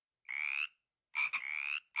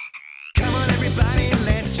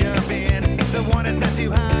It's not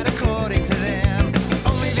too hard according to them.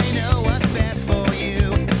 Only they know what's best for you.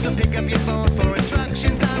 So pick up your phone for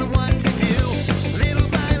instructions on what to do. Little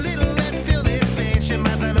by little, let's fill this space. Your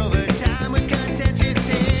mind's not over time with contentious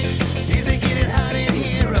takes. Is it getting hot in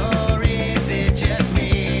here or is it just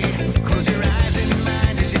me? Close your eyes and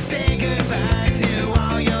mind as you say goodbye to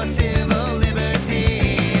all your civil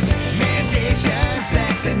liberties. Mandations,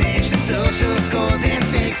 vaccinations, social scores, and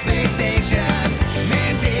fake space stations.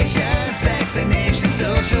 Mandations, vaccinations,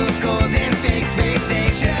 social scores, and fake space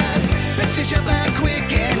stations. Let's just jump out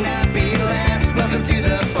quick and not be last. Welcome to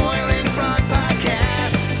the Boiling Frog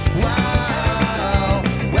Podcast. Wow.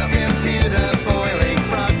 Welcome to the Boiling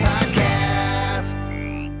Frog Podcast.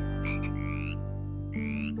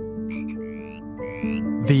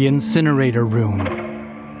 The Incinerator Room.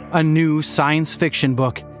 A new science fiction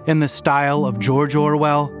book in the style of George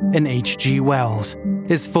Orwell and H.G. Wells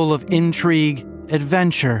is full of intrigue,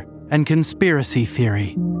 adventure, and conspiracy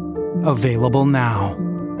theory. Available now.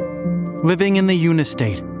 Living in the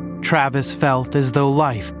Unistate, Travis felt as though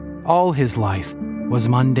life, all his life, was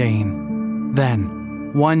mundane.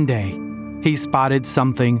 Then, one day, he spotted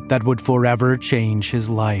something that would forever change his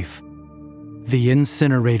life. The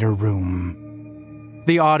Incinerator Room.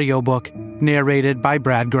 The audiobook, narrated by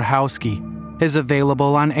Brad Grahowski, is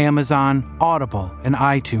available on Amazon, Audible, and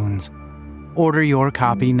iTunes. Order your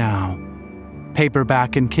copy now.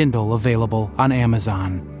 Paperback and Kindle available on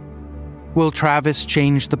Amazon. Will Travis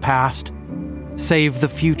change the past? Save the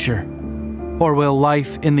future? Or will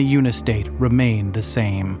life in the Unistate remain the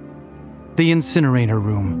same? The Incinerator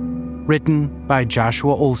Room. Written by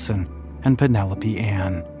Joshua Olson and Penelope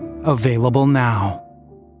Ann. Available now.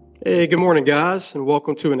 Hey, good morning, guys, and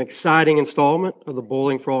welcome to an exciting installment of the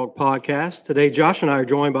Boiling Frog Podcast. Today, Josh and I are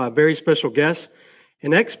joined by a very special guest,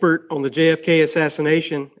 an expert on the JFK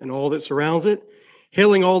assassination and all that surrounds it,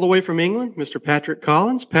 hailing all the way from England, Mr. Patrick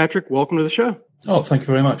Collins. Patrick, welcome to the show. Oh, thank you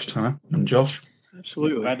very much, Tanner and Josh.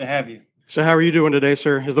 Absolutely. Glad to have you. So how are you doing today,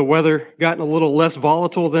 sir? Has the weather gotten a little less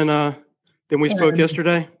volatile than we spoke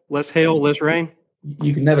yesterday? Less hail, less rain?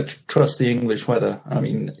 You can never trust the English weather. I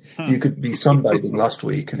mean, you could be sunbathing last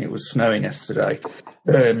week and it was snowing yesterday.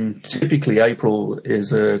 Typically, April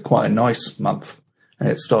is quite a nice month.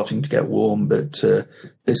 It's starting to get warm, but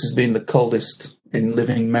this has been the coldest in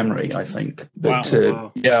living memory, I think. But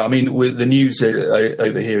Wow. yeah, I mean, with the news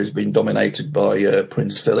over here has been dominated by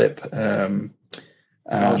Prince Philip.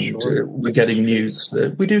 Sure. We're getting news.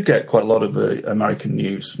 We do get quite a lot of American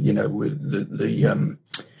news, you know, with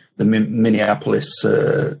the Minneapolis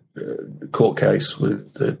court case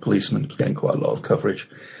with the policeman getting quite a lot of coverage.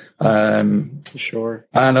 Sure.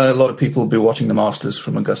 And a lot of people will be watching the Masters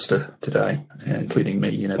from Augusta today, including me.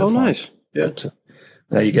 You know. Oh, nice. Yeah. But,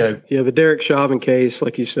 there you go. Yeah, the Derek Chauvin case,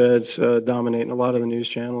 like you said, is dominating a lot of the news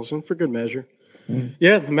channels, and for good measure. Mm.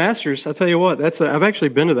 Yeah, the Masters. I'll tell you what. I've actually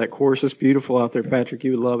been to that course. It's beautiful out there, Patrick.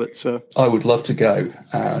 You would love it. So I would love to go,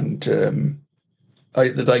 and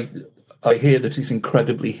I hear that it's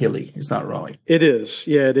incredibly hilly. Is that right? It is.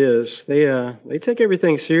 Yeah, it is. They take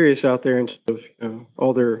everything serious out there in terms of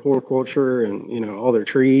all their horticulture and all their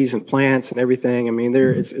trees and plants and everything. I mean,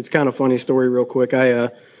 it's kind of funny story, real quick.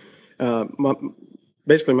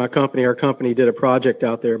 Basically, our company did a project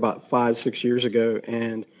out there about 5-6 years ago,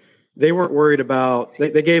 and they weren't worried about.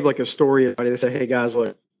 They gave like a story about it. They said, "Hey guys,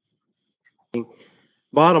 look.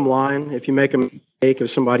 Bottom line, if you make a mistake, if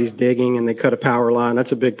somebody's digging and they cut a power line,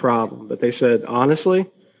 that's a big problem." But they said, honestly,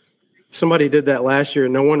 somebody did that last year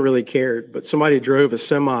and no one really cared. But somebody drove a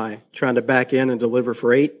semi trying to back in and deliver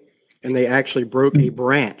freight, and they actually broke a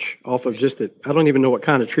branch off of I don't even know what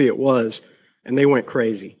kind of tree it was, and they went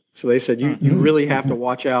crazy. So they said, you really have to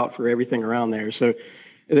watch out for everything around there. So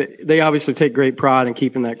they obviously take great pride in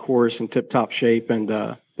keeping that course in tip-top shape, and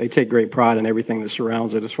they take great pride in everything that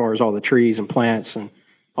surrounds it as far as all the trees and plants and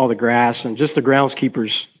all the grass, and just the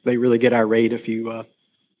groundskeepers. They really get irate if you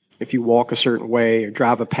walk a certain way or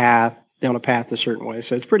drive down a path a certain way.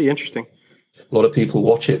 So it's pretty interesting. A lot of people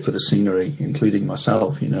watch it for the scenery, including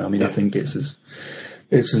myself. I mean, I think it's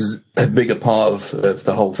a bigger part of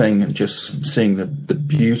the whole thing, and just seeing the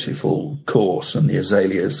beautiful course and the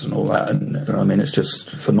azaleas and all that. And I mean, it's just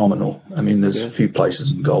phenomenal. I mean, there's a few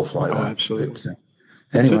places in golf like that. Absolutely.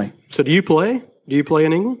 But, anyway. So do you play? Do you play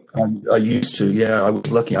in England? I used to, yeah. I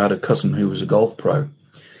was lucky. I had a cousin who was a golf pro,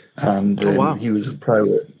 and he was a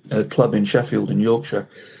pro at a club in Sheffield in Yorkshire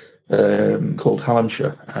called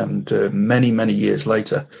Hallamshire. And many, many years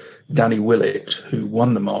later, Danny Willett, who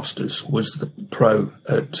won the Masters, was the pro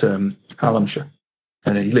at Hallamshire.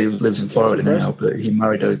 And he lives in Florida now, but he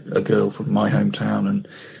married a girl from my hometown, and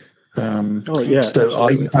So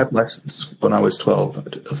I had lessons when I was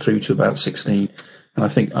 12 through to about 16, and I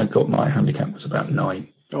think my handicap was about 9.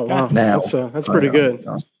 Oh, wow. Now, That's pretty good.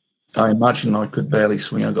 I imagine I could barely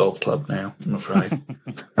swing a golf club now, I'm afraid.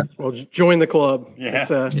 Well, join the club. Yeah.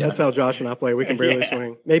 That's how Josh and I play. We can barely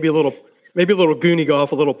swing. Maybe a little goonie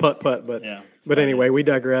golf, a little putt-putt, but anyway, we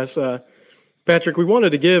digress. Patrick, we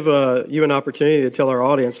wanted to give you an opportunity to tell our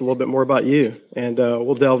audience a little bit more about you, and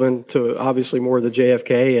we'll delve into obviously more of the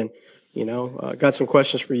JFK, and got some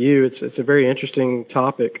questions for you. It's a very interesting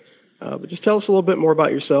topic, but just tell us a little bit more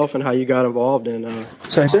about yourself and how you got involved in.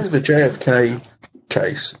 So in terms of the JFK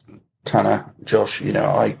case, Tanner, Josh,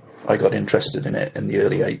 I got interested in it in the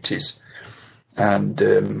early 80s, and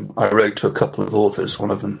I wrote to a couple of authors, one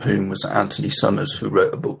of them whom was Anthony Summers, who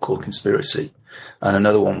wrote a book called Conspiracy, and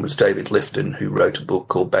another one was David Lifton, who wrote a book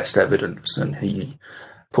called Best Evidence, and he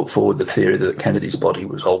put forward the theory that Kennedy's body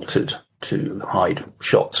was altered to hide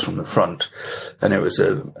shots from the front. And it was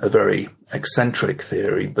a very eccentric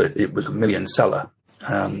theory, but it was a million seller.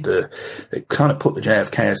 And it kind of put the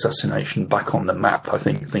JFK assassination back on the map. I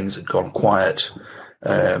think things had gone quiet.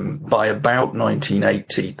 By about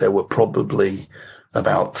 1980, there were probably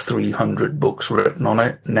about 300 books written on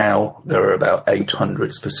it. Now there are about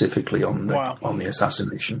 800 specifically on the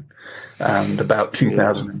assassination, and about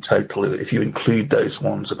 2,000 in total if you include those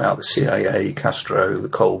ones about the CIA, Castro, the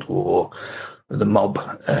Cold War, the mob,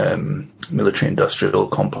 military-industrial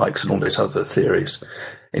complex, and all these other theories.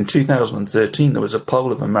 In 2013, there was a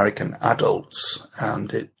poll of American adults,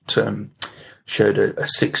 and it showed a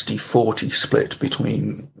 60-40 split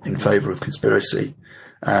in favor of conspiracy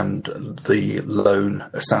and the lone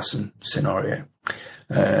assassin scenario.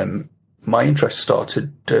 My interest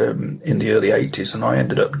started in the early 80s, and I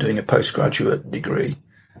ended up doing a postgraduate degree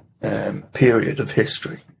period of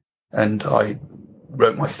history, and I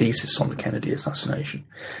wrote my thesis on the Kennedy assassination.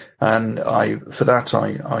 And for that,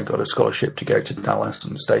 I got a scholarship to go to Dallas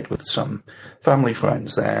and stayed with some family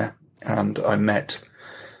friends there, and I met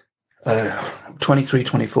 23,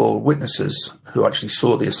 24 witnesses who actually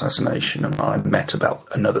saw the assassination, and I met about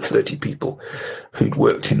another 30 people who'd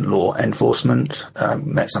worked in law enforcement,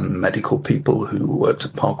 met some medical people who worked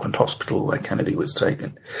at Parkland Hospital where Kennedy was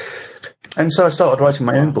taken. And so I started writing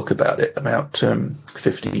my own book about it about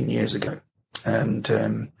 15 years ago.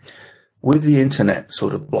 And with the internet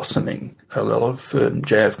sort of blossoming, a lot of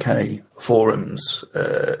JFK forums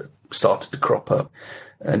started to crop up.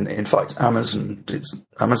 And in fact, Amazon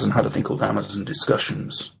had a thing called Amazon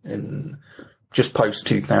Discussions in just post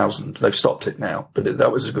 2000. They've stopped it now, but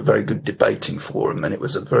that was a very good debating forum, and it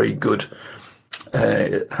was a very good.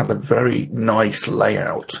 It had a very nice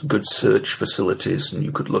layout, good search facilities, and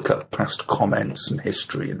you could look at past comments and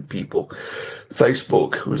history and people.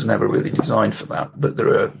 Facebook was never really designed for that, but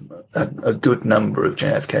there are a good number of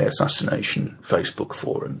JFK assassination Facebook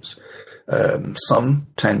forums. Some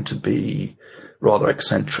tend to be rather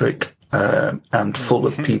eccentric and full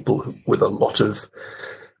of people with a lot of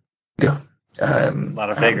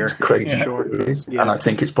vigor, crazy stories. And I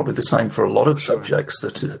think it's probably the same for a lot of subjects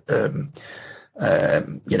that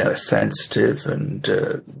are sensitive and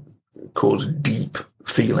cause deep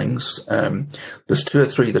feelings. There's 2 or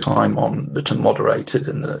 3 that I'm on that are moderated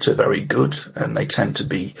and that are very good, and they tend to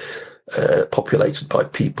be populated by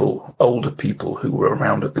older people who were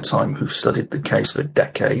around at the time, who've studied the case for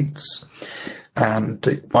decades. And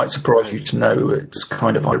it might surprise you to know it's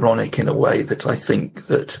kind of ironic in a way that I think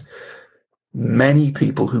that many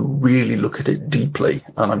people who really look at it deeply,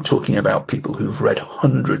 and I'm talking about people who've read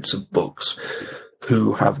hundreds of books,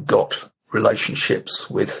 who have got relationships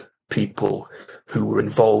with people who were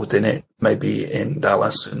involved in it, maybe in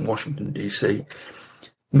Dallas and Washington, D.C.,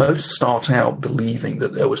 most start out believing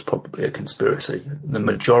that there was probably a conspiracy. The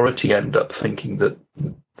majority end up thinking that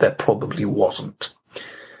there probably wasn't.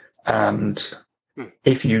 And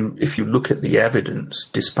if you look at the evidence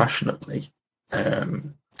dispassionately,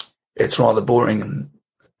 it's rather boring. And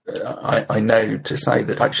I know to say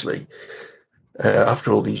that actually,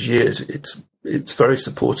 after all these years, it's very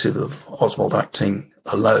supportive of Oswald acting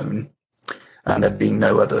alone and there being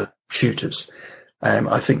no other shooters.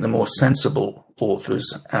 I think the more sensible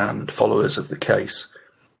authors and followers of the case,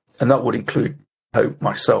 and that would include Hope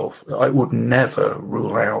myself, I would never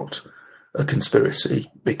rule out a conspiracy,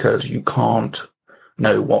 because you can't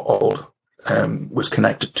know what Old was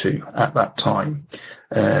connected to at that time.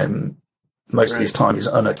 Most of his time is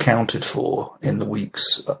unaccounted for in the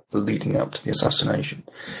weeks leading up to the assassination.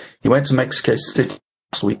 He went to Mexico City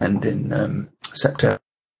last weekend in September,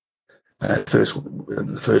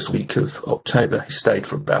 the first week of October. He stayed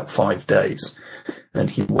for about 5 days, and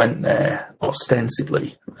he went there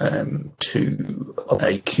ostensibly to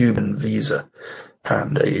a Cuban visa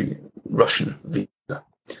and a Russian visa.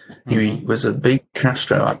 He was a big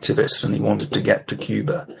Castro activist, and he wanted to get to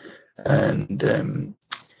Cuba. And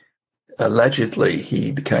allegedly,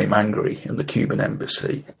 he became angry in the Cuban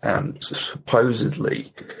embassy and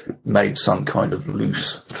supposedly made some kind of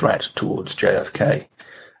loose threat towards JFK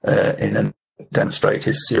in an demonstrate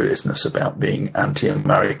his seriousness about being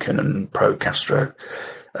anti-American and pro-Castro.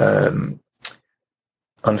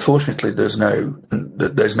 Unfortunately, there's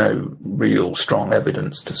no real strong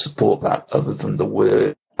evidence to support that other than the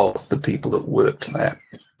word of the people that worked there.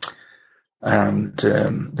 And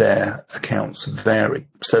their accounts vary.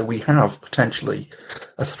 So we have potentially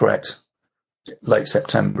a threat late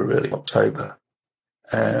September, early October.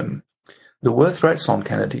 There were threats on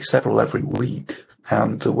Kennedy, several every week,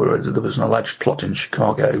 and there was an alleged plot in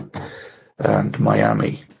Chicago and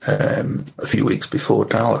Miami a few weeks before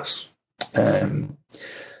Dallas.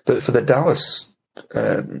 But for the Dallas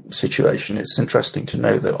situation, it's interesting to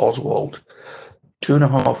know that Oswald,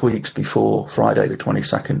 2.5 weeks before Friday the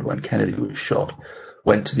 22nd, when Kennedy was shot,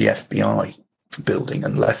 went to the FBI building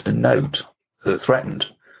and left a note that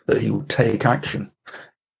threatened that he would take action,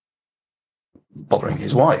 bothering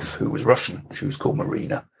his wife, who was Russian. She was called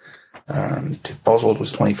Marina. And Oswald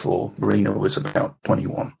was 24, Marina was about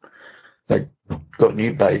 21. They got a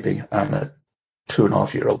new baby and a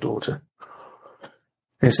 2.5-year-old daughter.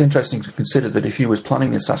 It's interesting to consider that if he was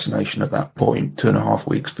planning the assassination at that point, 2.5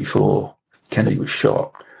 weeks before Kennedy was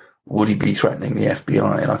shot, would he be threatening the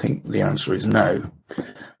FBI? And I think the answer is no.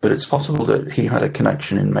 But it's possible that he had a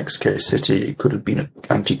connection in Mexico City. It could have been an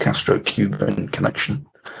anti-Castro Cuban connection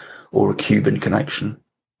or a Cuban connection.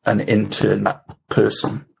 And in turn, that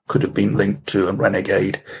person could have been linked to a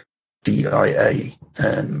renegade CIA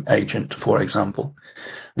agent, for example.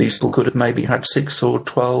 These people could have maybe had 6 or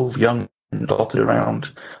 12 young men dotted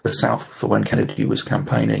around the South for when Kennedy was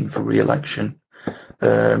campaigning for re-election.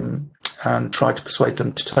 And tried to persuade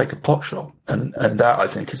them to take a pot shot. And that, I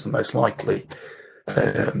think, is the most likely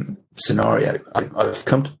scenario. I've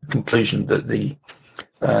come to the conclusion that the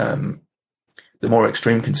more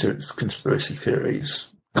extreme conspiracy theories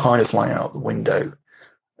kind of fly out the window.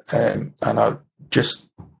 And I'll just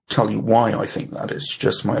tell you why I think that is,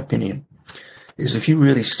 just my opinion, is if you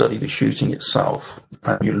really study the shooting itself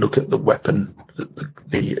and you look at the weapon,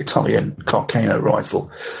 the Italian Carcano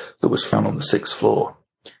rifle that was found on the 6th floor,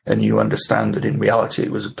 and you understand that in reality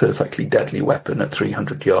it was a perfectly deadly weapon at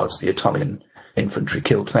 300 yards. The Italian infantry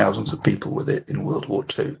killed thousands of people with it in World War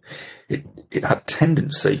II. It had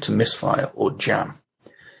tendency to misfire or jam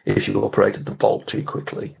if you operated the bolt too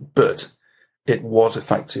quickly, but it was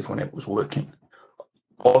effective when it was working.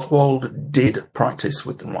 Oswald did practice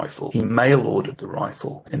with the rifle. He mail-ordered the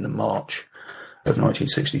rifle in the March of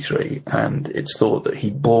 1963, and it's thought that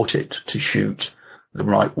he bought it to shoot the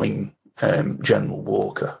right-wing General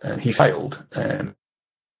Walker, and he failed.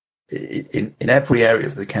 In every area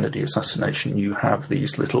of the Kennedy assassination, you have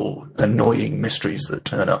these little annoying mysteries that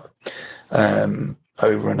turn up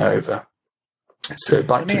over and over. So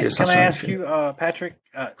back to the assassination. Can I ask you, Patrick?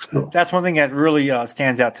 Sure. That's one thing that really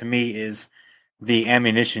stands out to me is the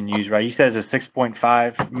ammunition used. Right, you said it's a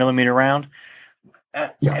 6.5 millimeter round.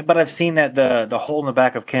 Yeah. But I've seen that the hole in the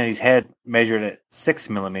back of Kennedy's head measured at 6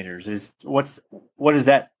 millimeters. What is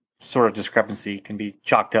that sort of discrepancy can be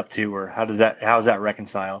chalked up to, or how is that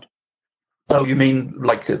reconciled? Oh, you mean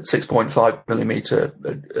like a 6.5 millimeter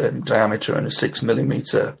diameter and a 6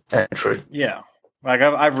 millimeter entry? Yeah, like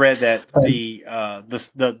I've read that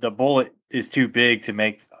the bullet is too big to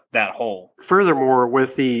make that hole. Furthermore,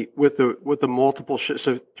 with the multiple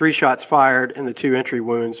so 3 shots fired and the 2 entry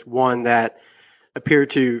wounds, one that appeared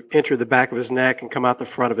to enter the back of his neck and come out the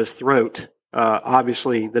front of his throat.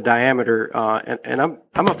 Obviously, the diameter, and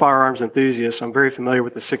I'm a firearms enthusiast. So I'm very familiar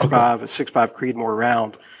with the 6.5 Creedmoor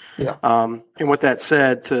round. Yeah. And with that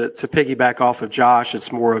said, to piggyback off of Josh,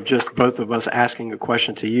 it's more of just both of us asking a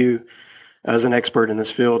question to you as an expert in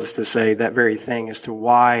this field, is to say that very thing as to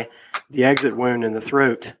why the exit wound in the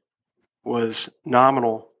throat was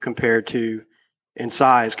nominal in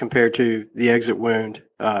size compared to the exit wound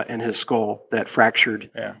in his skull that fractured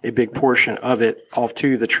a big portion of it off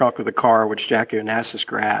to the trunk of the car, which Jackie Onassis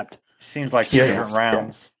grabbed. Seems like 2 different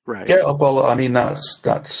rounds. Right. Yeah, well, I mean,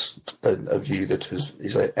 that's a view that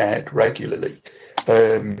is aired regularly.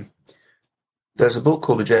 There's a book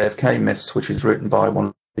called The JFK Myths, which is written by one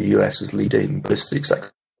of the US's leading ballistics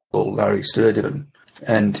experts called Larry Sturtevant,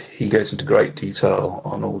 and he goes into great detail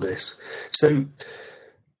on all this. So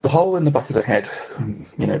The hole in the back of the head,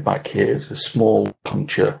 back here, is a small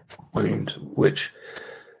puncture wound, which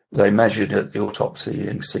they measured at the autopsy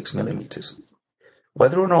in 6 millimeters.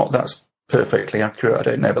 Whether or not that's perfectly accurate, I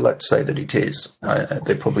don't know, but let's say that it is.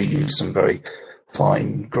 They probably use some very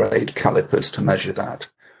fine grade calipers to measure that.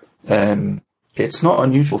 It's not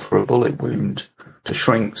unusual for a bullet wound to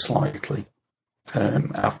shrink slightly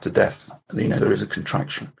after death. There is a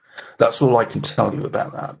contraction. That's all I can tell you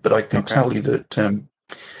about that. But I can tell you that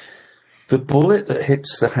the bullet that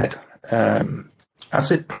hits the head,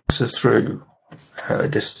 as it passes through a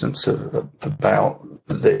distance of about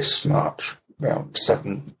this much, about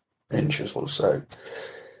 7 inches or so,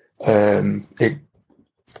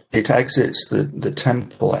 it exits the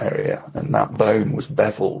temple area, and that bone was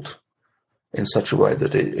beveled in such a way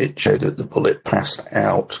that it showed that the bullet passed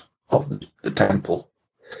out of the temple.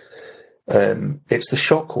 It's the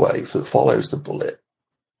shock wave that follows the bullet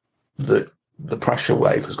that the pressure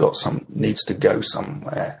wave needs to go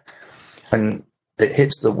somewhere, and it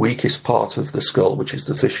hits the weakest part of the skull, which is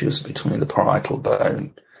the fissures between the parietal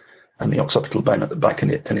bone and the occipital bone at the back,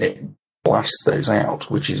 and it blasts those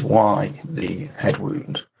out, which is why the head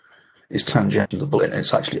wound is tangent to the bullet, and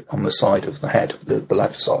it's actually on the side of the head, the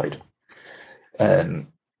left side.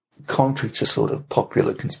 Contrary to sort of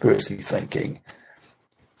popular conspiracy thinking,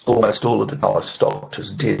 almost all of the Dallas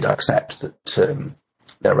doctors did accept that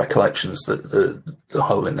their recollections that the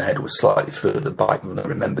hole in the head was slightly further back than they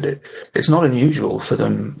remembered it. It's not unusual for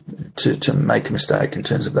them to make a mistake in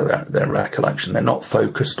terms of their recollection. They're not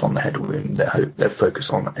focused on the head wound. They're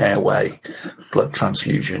focused on airway, blood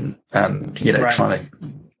transfusion, and trying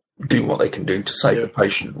to do what they can do to save the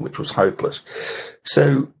patient, which was hopeless.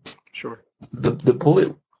 So, sure, the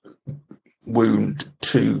bullet wound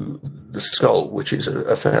to the skull, which is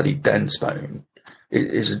a fairly dense bone,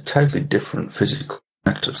 is a totally different physical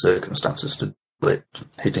set of circumstances to bullet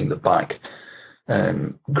hitting the back,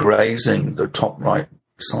 grazing the top right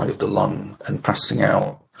side of the lung and passing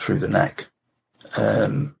out through the neck.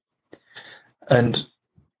 And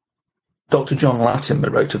Dr. John Latimer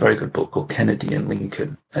wrote a very good book called Kennedy and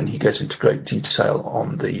Lincoln, and he goes into great detail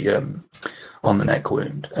on the neck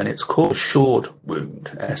wound, and it's called a Shored wound,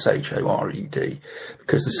 S-H-O-R-E-D,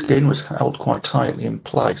 because the skin was held quite tightly in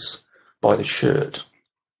place by the shirt,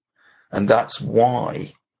 and that's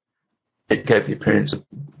why it gave the appearance of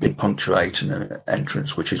being punctuated in an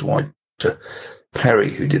entrance, which is why Dr. Perry,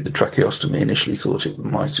 who did the tracheostomy, initially thought it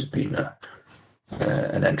might have been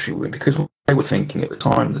an entry wound, because they were thinking at the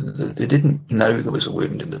time that they didn't know there was a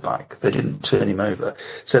wound in the back. They didn't turn him over.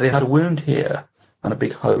 So they had a wound here and a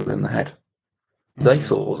big hole in the head. They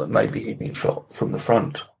thought that maybe he'd been shot from the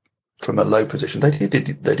front, from a low position. They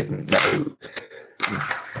didn't know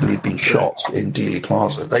that he'd been shot in Dealey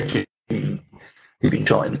Plaza. They just knew he'd been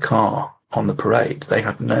shot in the car on the parade. They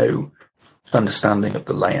had no understanding of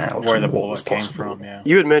the layout. Where the bullet came from, yeah.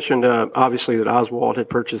 You had mentioned, obviously, that Oswald had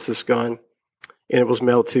purchased this gun, and it was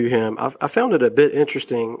mailed to him. I found it a bit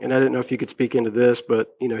interesting, and I didn't know if you could speak into this,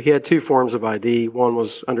 but, he had two forms of ID. One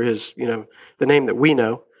was under his, the name that we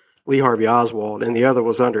know, Lee Harvey Oswald, and the other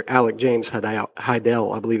was under Alec James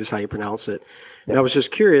Heidel, I believe is how you pronounce it. And I was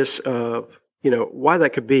just curious, why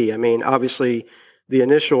that could be. I mean, obviously, the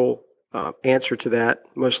initial answer to that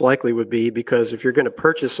most likely would be because if you're going to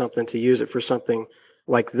purchase something to use it for something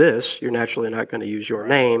like this, you're naturally not going to use your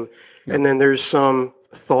name. Yeah. And then there's some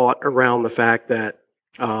thought around the fact that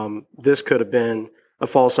this could have been a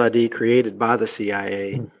false ID created by the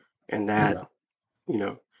CIA, and that,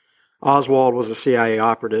 Oswald was a CIA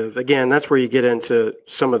operative. Again, that's where you get into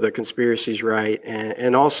some of the conspiracies, right?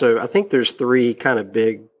 And also, I think there's three kind of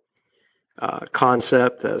big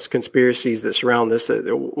concept as conspiracies that surround this.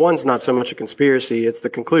 One's not so much a conspiracy, it's the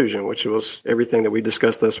conclusion, which was everything that we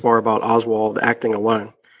discussed thus far about Oswald acting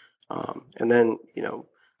alone. And then,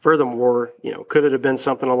 furthermore, could it have been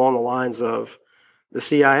something along the lines of the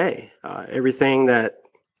CIA? Everything that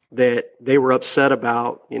they were upset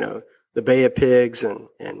about, the Bay of Pigs and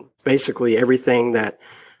basically everything that,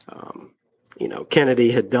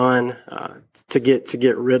 Kennedy had done to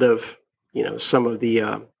get rid of, some of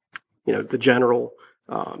the, the General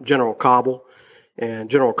Cobble. And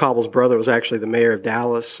General Cobble's brother was actually the mayor of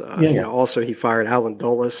Dallas. Also, he fired Allen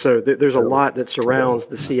Dulles. So there's a lot that surrounds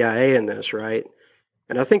the CIA in this, right?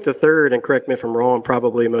 And I think the third, and correct me if I'm wrong,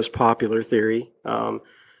 probably most popular theory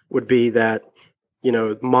would be that,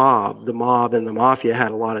 the mob and the mafia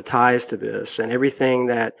had a lot of ties to this, and everything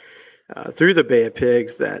that through the Bay of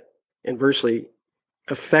Pigs that inversely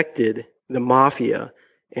affected the mafia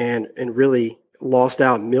and really lost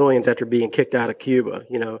out millions after being kicked out of Cuba.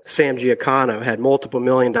 Sam Giancana had multiple $1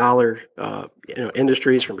 million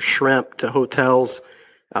industries from shrimp to hotels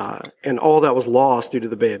And all that was lost due to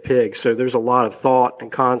the Bay of Pigs. So there's a lot of thought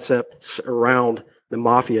and concepts around the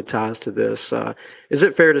mafia ties to this. Is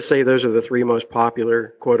it fair to say those are the three most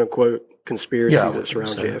popular, quote unquote, conspiracies that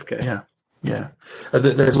surround JFK? Yeah, yeah.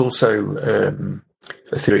 There's also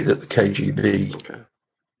a theory that the KGB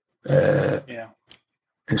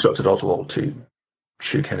instructed Oswald to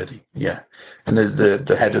shoot Kennedy. Yeah, and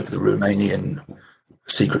the head of the Romanian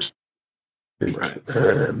secret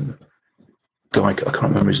guy, I can't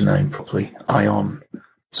remember his name properly, Ion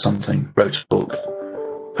something, wrote a book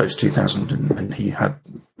post-2000, and he had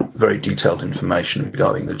very detailed information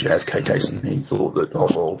regarding the JFK case, and he thought that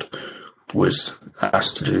Oswald was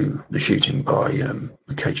asked to do the shooting by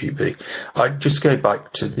the KGB. I'd just go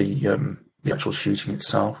back to the actual shooting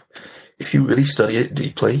itself. If you really study it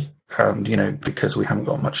deeply, and, because we haven't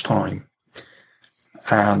got much time,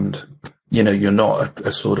 and, you're not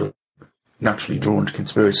a sort of naturally drawn to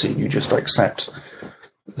conspiracy, and you just accept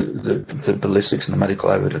the ballistics and the medical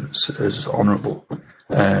evidence as honourable.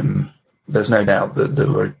 There's no doubt that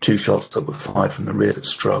there were two shots that were fired from the rear that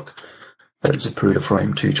struck at Zapruder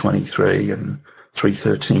frame 223 and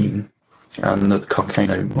 313, and that the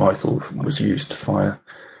Carcano rifle was used to fire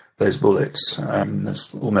those bullets.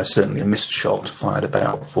 There's almost certainly a missed shot fired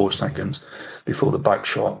about 4 seconds before the back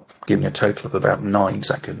shot, giving a total of about 9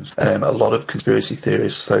 seconds. A lot of conspiracy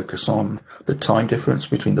theorists focus on the time difference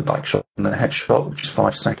between the back shot and the head shot, which is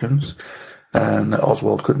 5 seconds, and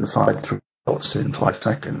Oswald couldn't have fired 3 shots in 5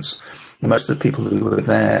 seconds. Most of the people who were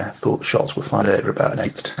there thought the shots were fired over about an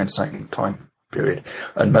 8 to 10 second time period,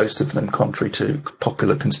 and most of them, contrary to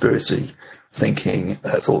popular conspiracy thinking,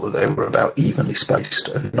 thought that they were about evenly spaced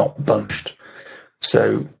and not bunched.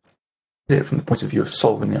 So, from the point of view of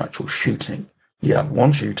solving the actual shooting, you have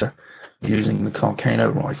one shooter using the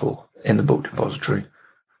Carcano rifle in the book depository.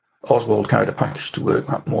 Oswald carried a package to work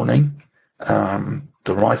that morning.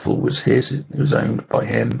 The rifle was his; it was owned by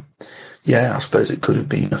him. Yeah, I suppose it could have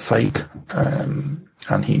been a fake,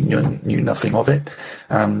 and he knew nothing of it,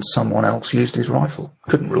 and someone else used his rifle.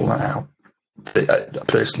 Couldn't rule that out. But,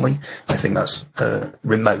 personally, I think that's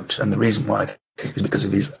remote, and the reason why is because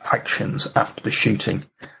of his actions after the shooting.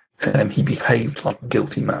 He behaved like a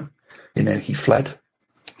guilty man. He fled.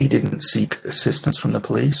 He didn't seek assistance from the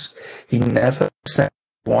police. He never said,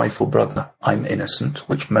 wife or brother, I'm innocent,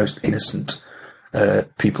 which most innocent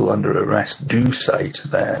people under arrest do say to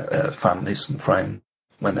their families and friends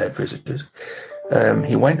when they're visited.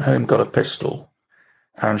 He went home, got a pistol,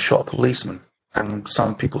 and shot a policeman. And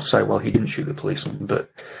some people say, well, he didn't shoot the policeman, but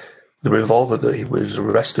the revolver that he was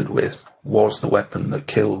arrested with was the weapon that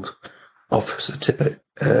killed Officer Tippett.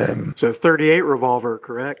 So 38 revolver,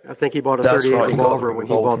 correct? I think he bought a 38 revolver when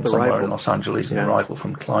he bought the rifle in Los Angeles, and a rifle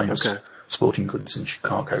from Klein's Sporting Goods in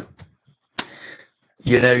Chicago.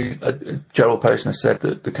 Gerald Posner said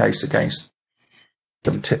that the case against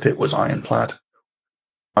Tippett was ironclad.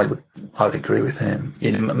 I would agree with him.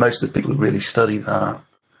 Most of the people who really study that,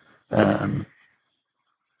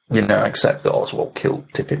 accept that Oswald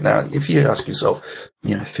killed Tippett. Now, if you ask yourself,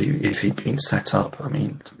 if he'd been set up, I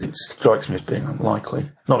mean, it strikes me as being unlikely.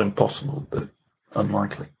 Not impossible, but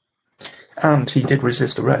unlikely. And he did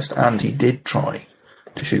resist arrest, and he did try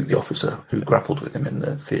to shoot the officer who grappled with him in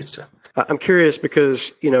the theatre. I'm curious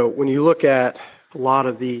because, when you look at a lot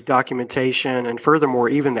of the documentation and furthermore,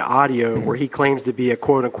 even the audio where he claims to be a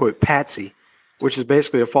quote unquote patsy, which is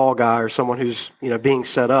basically a fall guy or someone who's, being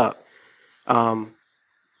set up.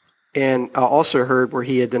 And I also heard where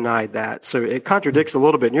he had denied that. So it contradicts a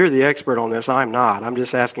little bit. And you're the expert on this. I'm not. I'm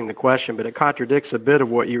just asking the question. But it contradicts a bit of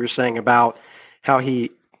what you were saying about how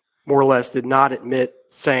he more or less did not admit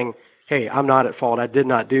saying, hey, I'm not at fault. I did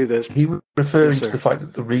not do this. He was referring to the fact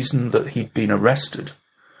that the reason that he'd been arrested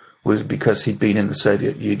was because he'd been in the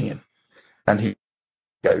Soviet Union. And he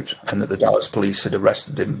out, and that the Dallas police had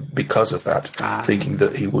arrested him because of that, thinking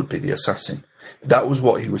that he would be the assassin. That was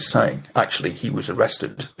what he was saying. Actually, he was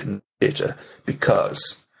arrested in the theatre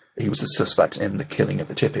because he was the suspect in the killing of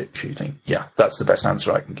the Tippett shooting. Yeah, that's the best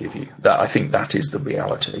answer I can give you. I think that is the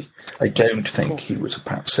reality. I don't think he was a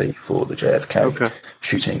patsy for the JFK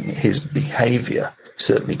shooting. His behaviour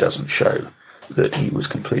certainly doesn't show that he was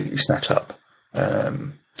completely set up.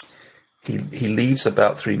 He leaves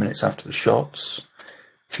about 3 minutes after the shots.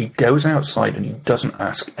 He goes outside and he doesn't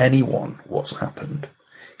ask anyone what's happened.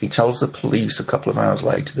 He tells the police a couple of hours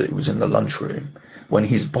later that he was in the lunchroom. When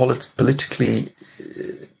he's a politically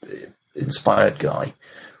inspired guy,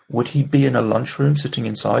 would he be in a lunchroom sitting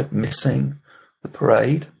inside missing the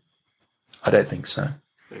parade? I don't think so.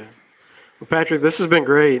 Yeah. Well, Patrick, this has been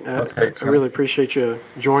great. I really appreciate you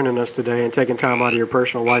joining us today and taking time out of your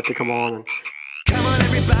personal life to come on. Come on,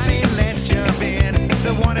 everybody, let's jump in.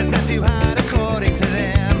 the one that's not too hard according to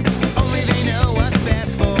them. Only they know what's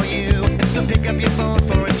best for you. So pick up your phone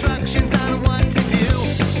for instructions on what to do.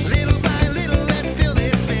 Little by little, let's fill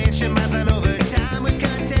this space. Your mind's on overtime with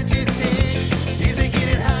contentious takes. Is it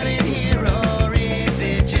getting hot in here or is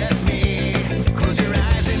it just me? Close your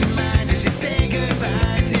eyes and mind as you say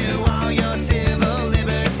goodbye to all your civil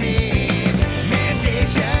liberties.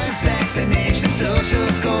 Mandations, vaccinations, social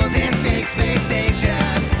scores.